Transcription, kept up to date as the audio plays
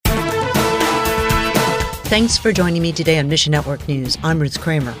Thanks for joining me today on Mission Network News. I'm Ruth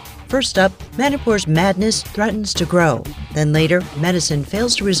Kramer. First up, Manipur's madness threatens to grow. Then later, medicine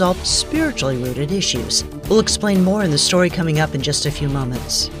fails to resolve spiritually rooted issues. We'll explain more in the story coming up in just a few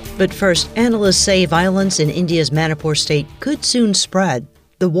moments. But first, analysts say violence in India's Manipur state could soon spread.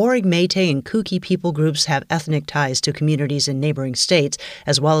 The warring Meitei and Kuki people groups have ethnic ties to communities in neighboring states,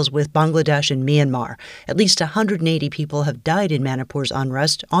 as well as with Bangladesh and Myanmar. At least 180 people have died in Manipur's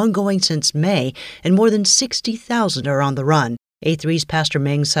unrest, ongoing since May, and more than 60,000 are on the run. A3's Pastor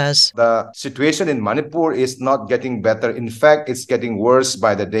Meng says, the situation in Manipur is not getting better. In fact, it's getting worse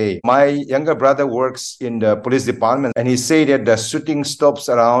by the day. My younger brother works in the police department, and he said that the shooting stops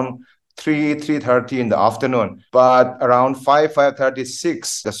around 3:30 in the afternoon. But around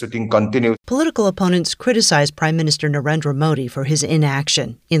 5:36, the shooting continued. Political opponents criticized Prime Minister Narendra Modi for his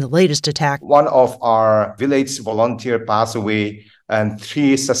inaction. In the latest attack, one of our village volunteers passed away and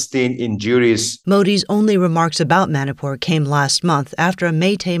 3 sustained injuries. Modi's only remarks about Manipur came last month after a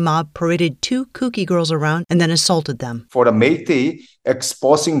Meitei mob paraded 2 Kuki girls around and then assaulted them. For the Meitei,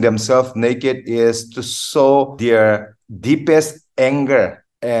 exposing themselves naked is to show their deepest anger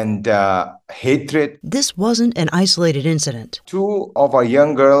and hatred. This wasn't an isolated incident. 2 of our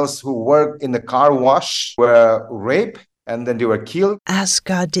young girls who worked in the car wash were raped and then they were killed. Ask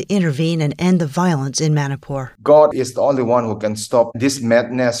God to intervene and end the violence in Manipur. God is the only one who can stop this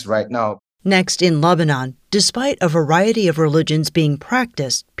madness right now. Next, in Lebanon, despite a variety of religions being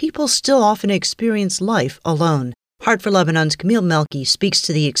practiced, people still often experience life alone. Heart for Lebanon's Camille Melki speaks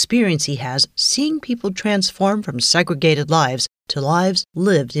to the experience he has seeing people transform from segregated lives to lives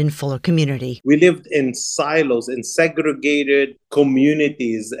lived in fuller community. We lived in silos, in segregated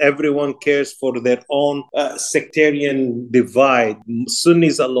communities. Everyone cares for their own sectarian divide.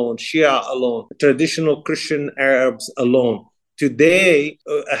 Sunnis alone, Shia alone, traditional Christian Arabs alone. Today,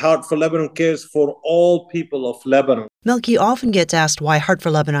 Heart for Lebanon cares for all people of Lebanon. Melki often gets asked why Heart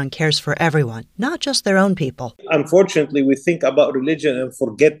for Lebanon cares for everyone, not just their own people. Unfortunately, we think about religion and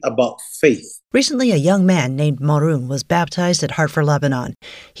forget about faith. Recently, a young man named Maroun was baptized at Heart for Lebanon.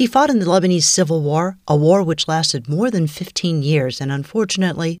 He fought in the Lebanese Civil War, a war which lasted more than 15 years and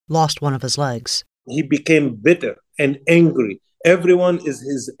unfortunately lost one of his legs. He became bitter and angry. Everyone is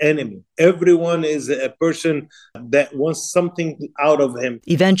his enemy. Everyone is a person that wants something out of him.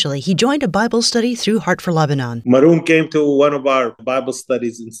 Eventually, he joined a Bible study through Heart for Lebanon. Maroun came to one of our Bible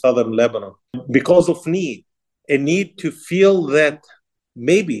studies in southern Lebanon because of a need to feel that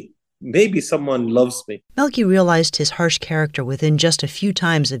maybe someone loves me. Melki realized his harsh character within just a few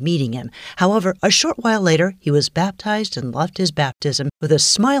times of meeting him. However, a short while later, he was baptized and left his baptism with a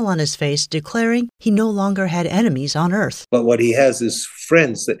smile on his face, declaring he no longer had enemies on earth. But what he has is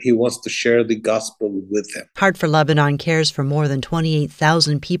friends that he wants to share the gospel with them. Heart for Lebanon cares for more than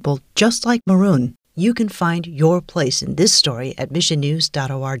 28,000 people just like Maroun. You can find your place in this story at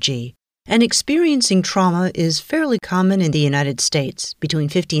missionnews.org. And experiencing trauma is fairly common in the United States. Between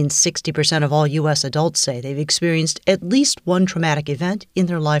 50 and 60% of all U.S. adults say they've experienced at least one traumatic event in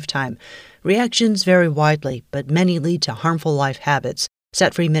their lifetime. Reactions vary widely, but many lead to harmful life habits.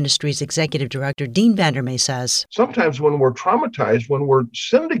 Set Free Ministries Executive Director Dean Vandermeer says, sometimes when we're traumatized, when we're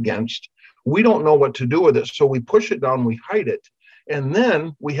sinned against, we don't know what to do with it, so we push it down, we hide it. And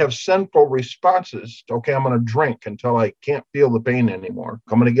then we have sinful responses. Okay, I'm going to drink until I can't feel the pain anymore.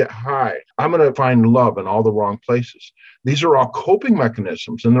 I'm going to get high. I'm going to find love in all the wrong places. These are all coping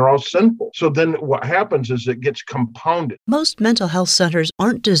mechanisms, and they're all sinful. So then what happens is it gets compounded. Most mental health centers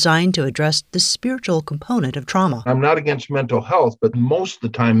aren't designed to address the spiritual component of trauma. I'm not against mental health, but most of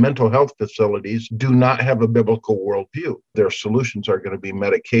the time, mental health facilities do not have a biblical worldview. Their solutions are going to be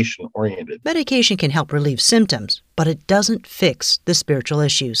medication-oriented. Medication can help relieve symptoms, but it doesn't fix the spiritual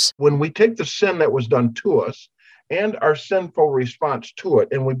issues. When we take the sin that was done to us and our sinful response to it,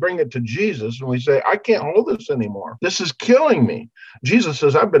 and we bring it to Jesus and we say, I can't hold this anymore. This is killing me. Jesus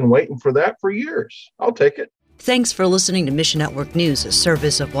says, I've been waiting for that for years. I'll take it. Thanks for listening to Mission Network News, a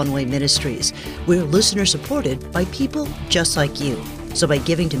service of One Way Ministries. We're listener-supported by people just like you. So by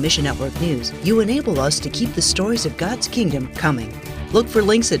giving to Mission Network News, you enable us to keep the stories of God's kingdom coming. Look for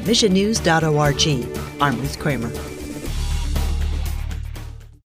links at missionnews.org. I'm Ruth Kramer.